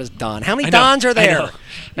because his name is Don. How many Dons are there?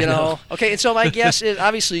 I know. Okay, and so my guess is,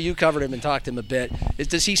 obviously you covered him and talked to him a bit.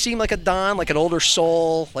 Does he seem like a Don, like an older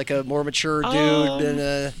soul, like a more mature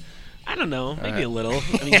dude? I don't know, maybe a little.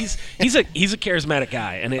 I mean, he's a charismatic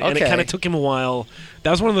guy, and it kind of took him a while. That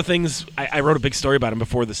was one of the things I wrote a big story about him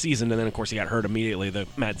before the season, and then of course he got hurt immediately. The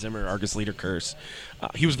Matt Zimmer Argus leader curse.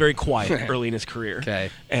 He was very quiet early in his career. Okay,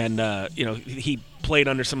 and he played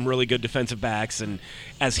under some really good defensive backs, and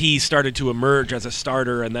as he started to emerge as a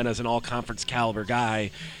starter and then as an all-conference caliber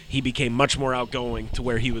guy, he became much more outgoing to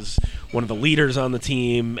where he was one of the leaders on the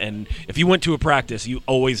team. And if you went to a practice, you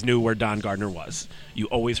always knew where Don Gardner was. You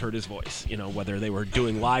always heard his voice, whether they were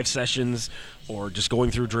doing live sessions or just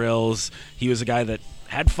going through drills. He was a guy that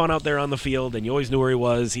had fun out there on the field, and you always knew where he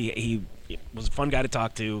was. He was a fun guy to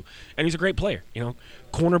talk to, and he's a great player.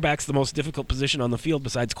 Cornerback's the most difficult position on the field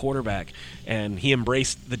besides quarterback, and he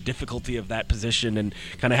embraced the difficulty of that position and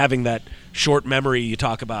kind of having that short memory you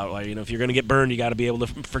talk about. Like, if you're going to get burned, you got to be able to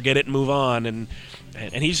forget it and move on. And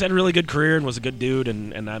he just had a really good career and was a good dude,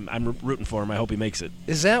 and I'm rooting for him. I hope he makes it.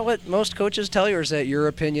 Is that what most coaches tell you, or is that your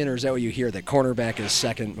opinion, or is that what you hear, that cornerback is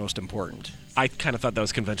second most important? I kind of thought that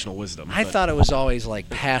was conventional wisdom. I thought it was always like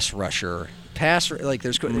pass rusher.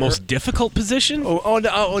 There's most difficult position?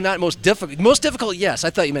 Not most difficult. Most difficult, yes.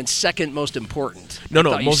 I thought you meant second most important. No,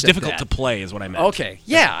 most difficult to play is what I meant. Okay,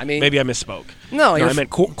 yeah. I mean, maybe I misspoke. No, I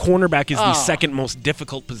meant cornerback is the second most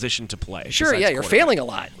difficult position to play. Sure, yeah, you're failing a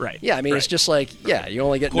lot. Right. Yeah, I mean, It's just like, you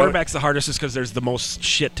only get quarterback's the hardest just because there's the most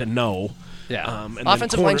shit to know. Yeah.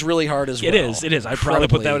 Offensive line's really hard as well. It is. I'd probably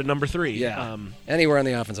put that at number 3. Yeah. Anywhere on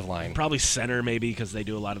the offensive line. Probably center, maybe, because they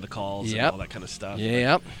do a lot of the calls and all that kind of stuff.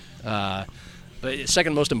 Yep. But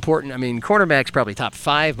second most important, I mean, cornerback's probably top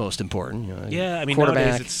 5 most important. Yeah, I mean, quarterback,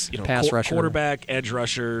 nowadays it's pass rusher. Quarterback, edge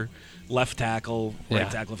rusher, left tackle, right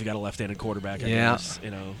tackle if you got a left-handed quarterback, I guess.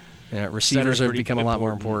 Yeah, receivers have become a lot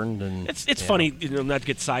more important. And it's funny, not to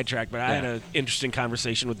get sidetracked, but I had an interesting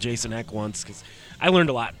conversation with Jason Eck once because I learned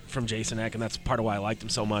a lot from Jason Eck, and that's part of why I liked him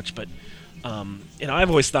so much. But I've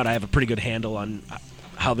always thought I have a pretty good handle on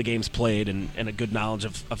how the game's played and a good knowledge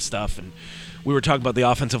of stuff. And we were talking about the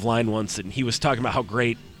offensive line once, and he was talking about how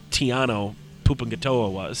great Tiano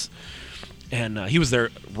Pupangatoa was. And he was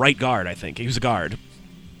their right guard, I think. He was a guard.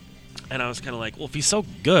 And I was kind of like, well, if he's so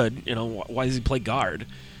good, why does he play guard?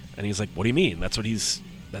 And he's like, what do you mean? That's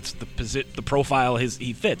the profile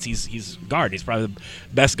he fits. He's guard. He's probably the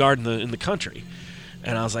best guard in the country.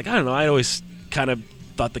 And I was like, I don't know. I always kind of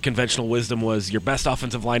thought the conventional wisdom was your best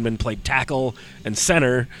offensive lineman played tackle and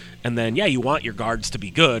center, and then you want your guards to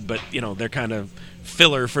be good, but they're kind of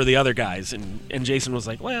filler for the other guys. And Jason was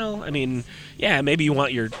like, well, I mean, maybe you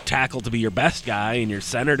want your tackle to be your best guy and your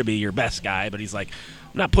center to be your best guy, but he's like,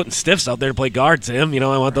 I'm not putting stiffs out there to play guard, Tim.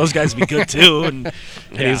 I want those guys to be good too. And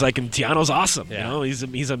he's like, and Tiano's awesome. Yeah.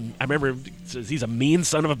 I remember he's a mean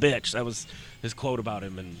son of a bitch. That was his quote about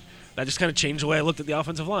him, and that just kind of changed the way I looked at the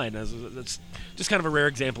offensive line. That's just kind of a rare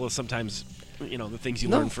example of sometimes, the things you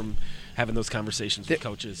learn from having those conversations with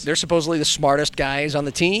coaches. They're supposedly the smartest guys on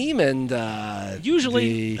the team, and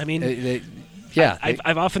usually,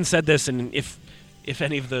 I've often said this, and if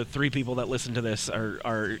any of the 3 people that listen to this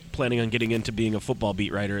are planning on getting into being a football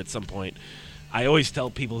beat writer at some point, I always tell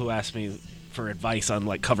people who ask me for advice on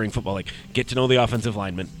covering football, get to know the offensive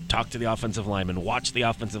lineman, talk to the offensive lineman, watch the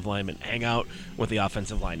offensive lineman, hang out with the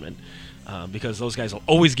offensive lineman, because those guys will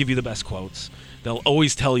always give you the best quotes. They'll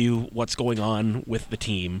always tell you what's going on with the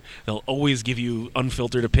team. They'll always give you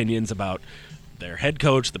unfiltered opinions about their head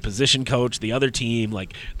coach, the position coach, the other team.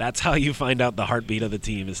 That's how you find out the heartbeat of the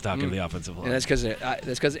team is talking to the offensive line. And that's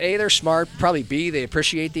because A, they're smart. Probably B, they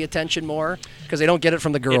appreciate the attention more because they don't get it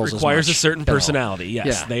from the girls. It requires a certain personality.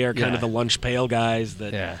 Yes, they are kind of the lunch pail guys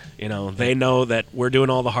that they know that we're doing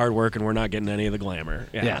all the hard work and we're not getting any of the glamour.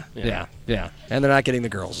 Yeah. And they're not getting the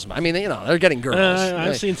girls. I mean, they're getting girls.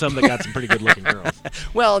 I've seen some that got some pretty good looking girls.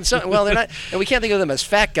 They're not, and we can't think of them as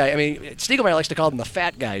fat guys. I mean, Stiegelmeier likes to call them the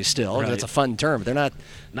fat guys still. Right. That's a fun term. But they're not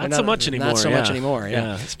so much anymore. Not so much anymore.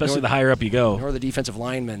 Yeah, especially the higher up you go. Or the defensive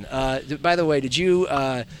linemen. By the way, did you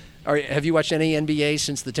Have you watched any NBA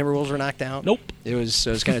since the Timberwolves were knocked out? Nope. It was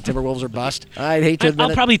kind of Timberwolves or bust. I'd hate to admit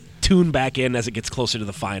I'll probably tune back in as it gets closer to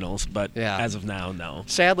the finals, but Yeah. as of now, no.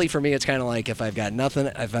 Sadly for me, it's kind of like if I've got nothing,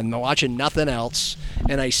 if I'm watching nothing else,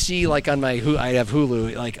 and I see like on my I have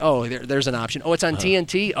Hulu, like there's an option. Oh, it's on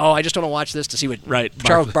TNT. Oh, I just want to watch this to see what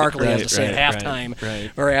Charles Barkley has to say at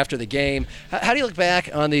halftime or after the game. How do you look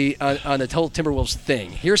back on the whole Timberwolves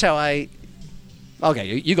thing? Here's how I. Okay,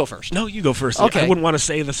 you go first. No, you go first. Okay. I wouldn't want to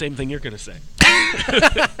say the same thing you're going to say.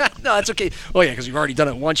 No, that's okay. Oh, yeah, because you've already done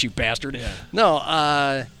it once, you bastard. Yeah.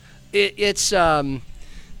 No, it's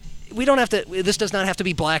we don't have to. This does not have to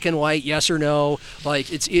be black and white, yes or no. Like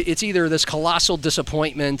it's either this colossal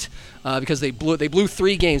disappointment because they blew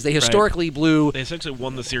 3 games. They historically blew. They essentially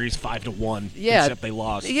won the series 5-1. Yeah, except they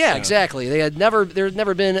lost. Yeah, exactly. There had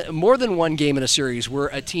never been more than one game in a series where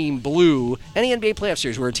a team blew any NBA playoff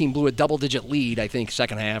series where a team blew a double-digit lead. I think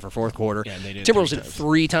second half or fourth quarter. Yeah, and they did Timberwolves did it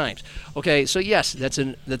 3 times. Okay, so yes, that's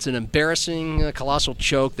an embarrassing, colossal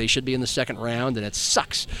choke. They should be in the second round, and it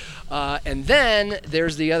sucks. And then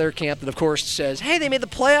there's the other camp that, of course, says, "Hey, they made the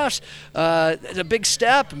playoffs. It's a big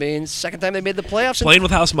step. I mean, second time they made the playoffs. Playing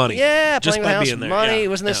with house money. Yeah, just playing with house being there. money. Yeah.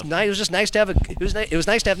 Wasn't this nice? It was just nice to have it was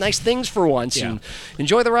nice to have nice things for once and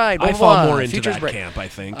enjoy the ride. Blah, I blah, fall blah. more into Futures that break. camp, I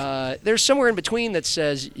think. There's somewhere in between that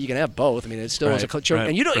says you can have both. I mean, it still is a choke,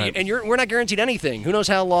 and you don't. And we're not guaranteed anything. Who knows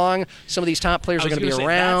how long some of these top players are going to be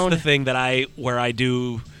around? That's the thing that I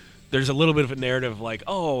do. There's a little bit of a narrative like,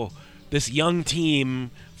 oh, this young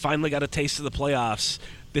team finally got a taste of the playoffs.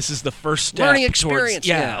 This is the first step. Learning experience.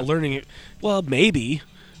 Towards, learning. Well, maybe,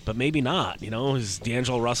 but maybe not. Is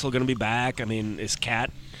D'Angelo Russell going to be back? I mean, is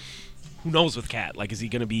Cat? Who knows with Cat? Like, is he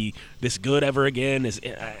going to be this good ever again?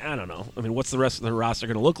 I don't know. I mean, what's the rest of the roster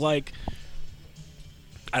going to look like?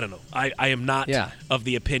 I don't know. I am not of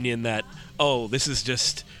the opinion that, oh, this is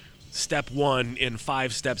just step 1 in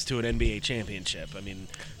 5 steps to an NBA championship. I mean,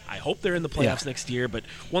 I hope they're in the playoffs next year, but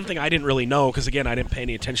one thing I didn't really know, because, again, I didn't pay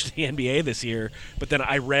any attention to the NBA this year, but then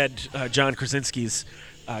I read John Krasinski's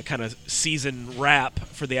kind of season wrap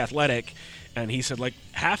for The Athletic, and he said, like,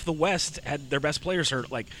 half the West had their best players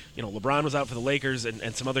hurt. Like, LeBron was out for the Lakers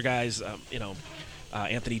and some other guys,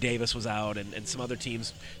 Anthony Davis was out and some other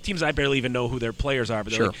teams I barely even know who their players are,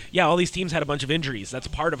 but they're like, yeah, all these teams had a bunch of injuries. That's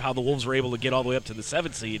part of how the Wolves were able to get all the way up to the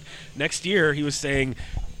 7th seed. Next year, he was saying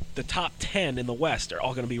the top 10 in the West are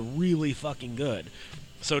all going to be really fucking good.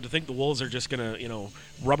 So to think the Wolves are just going to,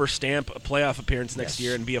 rubber stamp a playoff appearance next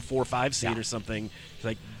year and be a 4-5 seed or something,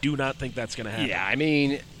 like, do not think that's going to happen. Yeah, I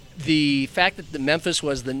mean, the fact that the Memphis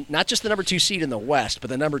was not just the number 2 seed in the West, but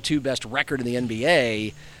the number 2 best record in the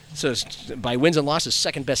NBA, so by wins and losses,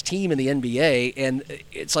 second best team in the NBA, and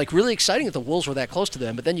it's like really exciting that the Wolves were that close to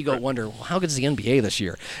them. But then you go wonder, well, how good is the NBA this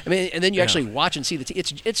year? I mean, and then you actually watch and see the team.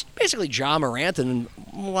 It's basically Ja Morant and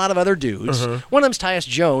a lot of other dudes. One of them's Tyus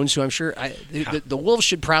Jones, who I'm sure the Wolves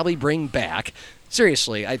should probably bring back.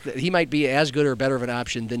 Seriously, he might be as good or better of an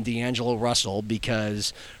option than D'Angelo Russell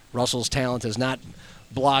because Russell's talent has not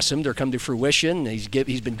blossomed or come to fruition. He's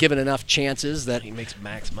been given enough chances that he makes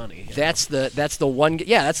max money. That's the one.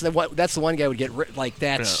 Yeah, that's the one guy would get like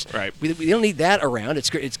that's right. We don't need that around.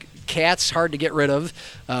 It's Cat's hard to get rid of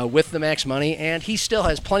with the max money, and he still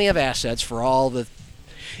has plenty of assets for all the.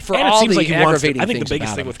 And it seems like he wants to. I think things the biggest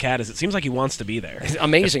about thing him. with Cat is it seems like he wants to be there.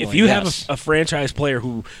 Amazingly, if you have a franchise player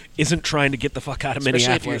who isn't trying to get the fuck out of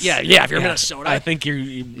Minneapolis, if you're Minnesota, I think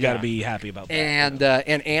you've got to be happy about that.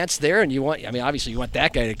 And Ant's there, and obviously you want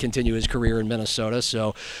that guy to continue his career in Minnesota.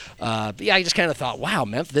 So, I just kind of thought, wow,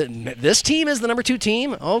 this team is the number 2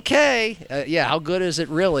 team. Okay, how good is it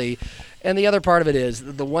really? And the other part of it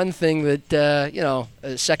is the one thing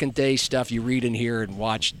that second day stuff you read and hear and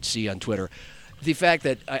watch and see on Twitter. The fact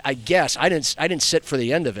that I guess I didn't sit for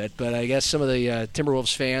the end of it, but I guess some of the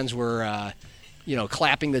Timberwolves fans were,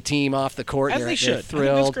 clapping the team off the court. As they should. They're thrilled.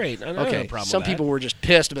 I think that's great. I don't have a problem Some with that. people were just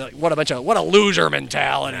pissed. Like, what a loser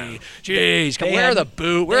mentality. Jeez, where the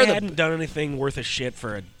boot? They hadn't done anything worth a shit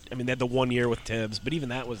they had the 1 year with Tibbs, but even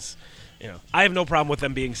that was. I have no problem with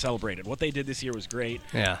them being celebrated. What they did this year was great.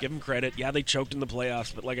 Yeah. Give them credit. Yeah, they choked in the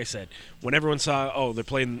playoffs, but like I said, when everyone saw, they're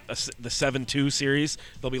playing the 7-2 series,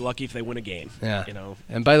 they'll be lucky if they win a game. Yeah.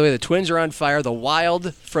 And by the way, the Twins are on fire. The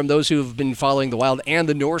Wild, from those who have been following the Wild and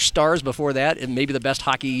the North Stars before that, and maybe the best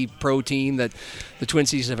hockey pro team that the Twin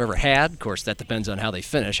Cities have ever had. Of course, that depends on how they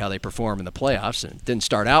finish, how they perform in the playoffs. And it didn't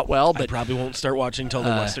start out well, but I probably won't start watching until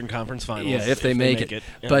the Western Conference Finals. Yeah, if they make it.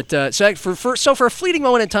 Yeah. But for a fleeting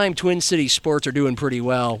moment in time, Twin City sports are doing pretty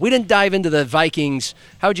well. We didn't dive into the Vikings.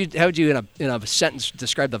 How would you in a sentence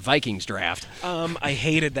describe the Vikings draft? I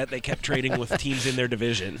hated that they kept trading with teams in their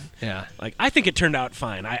division. Yeah. Like, I think it turned out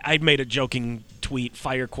fine. I made a joking tweet tweet,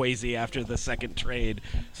 fire Kwesi after the second trade.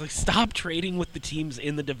 It's like, stop trading with the teams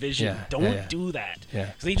in the division. Don't do that.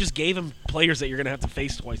 Because he just gave him players that you're going to have to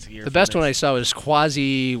face twice a year. The best one I saw was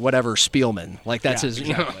Quasi whatever Spielman. Like that's his.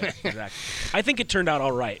 Exactly. Exactly. I think it turned out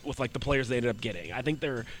all right with like the players they ended up getting. I think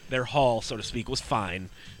their haul, so to speak, was fine.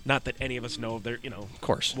 Not that any of us know their, Of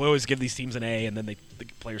course. We always give these teams an A, and then the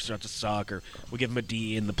players start to suck, or we give them a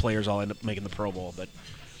D, and the players all end up making the Pro Bowl. But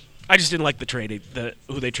I just didn't like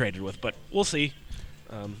who they traded with. But we'll see.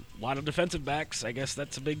 A lot of defensive backs. I guess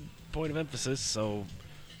that's a big point of emphasis. So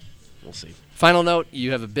we'll see. Final note,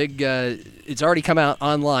 you have a big, it's already come out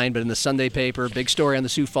online, but in the Sunday paper, big story on the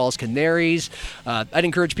Sioux Falls Canaries. I'd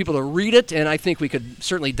encourage people to read it, and I think we could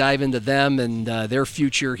certainly dive into them and their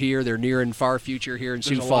future here, their near and far future here in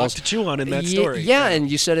Sioux Falls. There's a lot to chew on in that story. Yeah,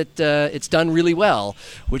 and you said it's done really well,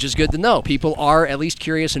 which is good to know. People are at least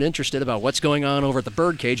curious and interested about what's going on over at the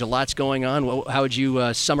Birdcage. A lot's going on. How would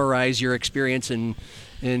you summarize your experience in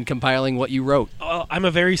compiling what you wrote? I'm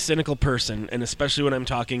a very cynical person, and especially when I'm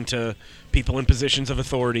talking to people in positions of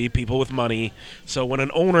authority, people with money. So when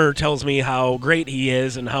an owner tells me how great he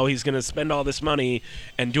is and how he's going to spend all this money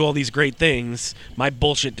and do all these great things, my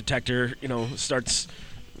bullshit detector, starts,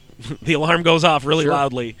 the alarm goes off really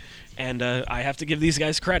loudly. And I have to give these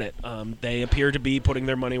guys credit. They appear to be putting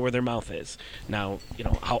their money where their mouth is. Now,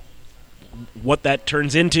 what that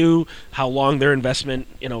turns into, how long their investment,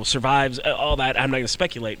 survives, all that, I'm not going to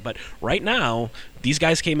speculate. But right now, these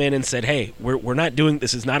guys came in and said, hey, we're not doing,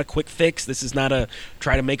 this is not a quick fix. This is not a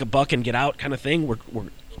try to make a buck and get out kind of thing. We're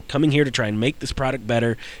coming here to try and make this product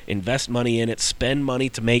better, invest money in it, spend money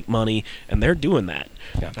to make money, and they're doing that.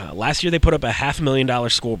 Yeah. Last year they put up a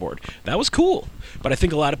 $500,000 scoreboard. That was cool, but I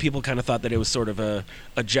think a lot of people kind of thought that it was sort of a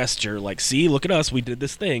gesture, like, see, look at us, we did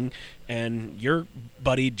this thing, and your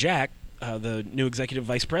buddy Jack, the new executive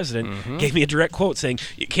vice president, gave me a direct quote saying,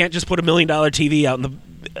 you can't just put $1 million TV out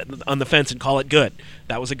on the fence and call it good.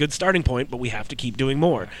 That was a good starting point, but we have to keep doing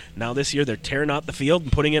more. Now this year they're tearing out the field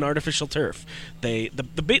and putting in artificial turf. The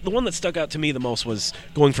one that stuck out to me the most was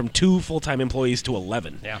going from 2 full-time employees to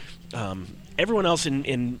 11. Yeah. Everyone else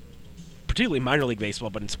in particularly minor league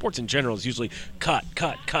baseball, but in sports in general, is usually cut.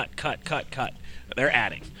 They're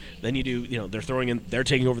adding. Then you do, they're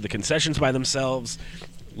taking over the concessions by themselves,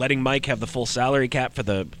 letting Mike have the full salary cap for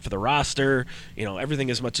the roster, everything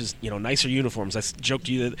as much as, nicer uniforms. I joked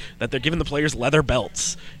to you that they're giving the players leather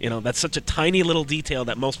belts. That's such a tiny little detail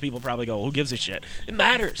that most people probably go, who gives a shit? It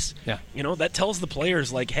matters. Yeah. That tells the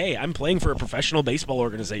players, like, hey, I'm playing for a professional baseball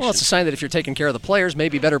organization. Well, it's a sign that if you're taking care of the players,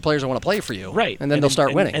 maybe better players will want to play for you. Right. And then they'll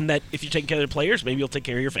start winning. And that if you take care of the players, maybe you'll take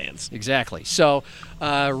care of your fans. Exactly. So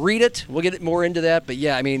read it. We'll get more into that. But,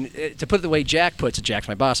 yeah, I mean, to put it the way Jack puts it, Jack's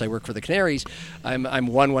my boss. I work for the Canaries. I'm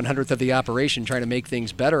 1/100th of the operation trying to make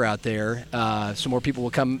things better out there, so more people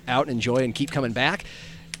will come out and enjoy and keep coming back.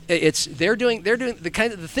 They're doing the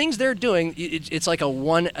kind of the things they're doing. It's like a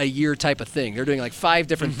 1 a year type of thing. They're doing like 5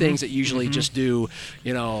 different things that usually just do.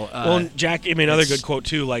 Well, Jack gave me another good quote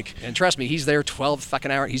too. Like, and trust me, he's there 12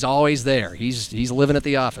 fucking hours. He's always there. He's living at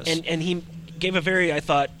the office. And he gave a very, I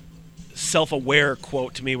thought, self-aware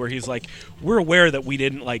quote to me where he's like, "We're aware that we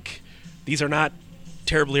didn't these are not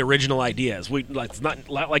terribly original ideas. It's not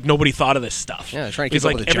like nobody thought of this stuff." Yeah, trying to keep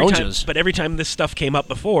up with the Joneses. But every time this stuff came up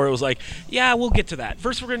before, it was like, yeah, we'll get to that.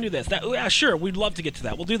 First, we're going to do this. Yeah, sure, we'd love to get to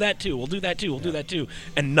that. We'll do that too. We'll do that too. We'll do that too.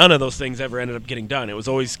 And none of those things ever ended up getting done. It was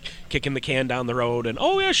always kicking the can down the road and,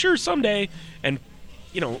 oh, yeah, sure, someday. And,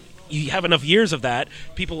 you have enough years of that,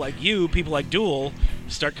 people like you, people like Duel,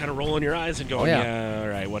 start kind of rolling your eyes and going, yeah, all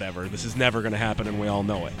right, whatever. This is never going to happen, and we all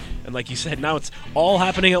know it. And like you said, now it's all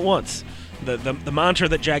happening at once. The mantra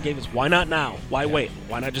that Jack gave is, why not now? Why wait?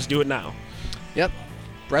 Why not just do it now? Yep.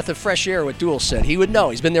 Breath of fresh air, what Duel said. He would know.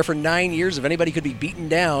 He's been there for 9 years. If anybody could be beaten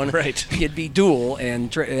down, he'd be Duel,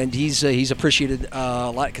 and he's appreciated a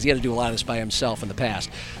lot because he had to do a lot of this by himself in the past.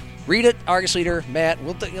 Read it, Argus Leader, Matt.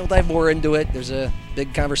 We'll dive more into it. There's a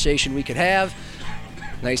big conversation we could have.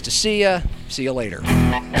 Nice to see you. See you later.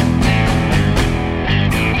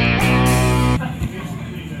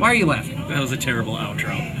 Why are you laughing? That was a terrible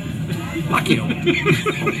outro. Fuck you.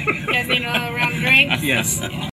 Casino around drinks? Yes.